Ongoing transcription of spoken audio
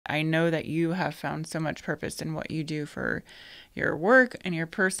I know that you have found so much purpose in what you do for your work and your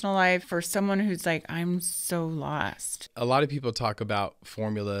personal life. For someone who's like, I'm so lost. A lot of people talk about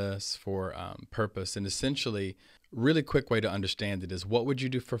formulas for purpose, and essentially, really quick way to understand it is, what would you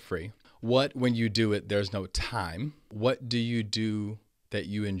do for free? What, when you do it, there's no time? What do you do that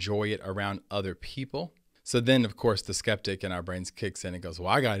you enjoy it around other people? So then, of course, the skeptic in our brains kicks in and goes, well,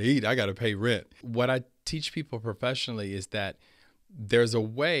 I got to eat. I got to pay rent. What I teach people professionally is that there's a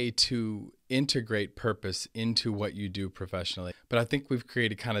way to integrate purpose into what you do professionally. But I think we've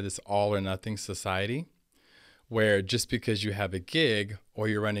created kind of this all or nothing society where just because you have a gig or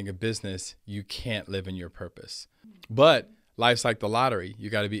you're running a business, you can't live in your purpose. But life's like the lottery. You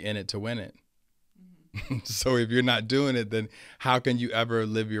got to be in it to win it. So if you're not doing it, then how can you ever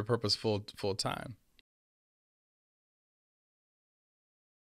live your purpose full time?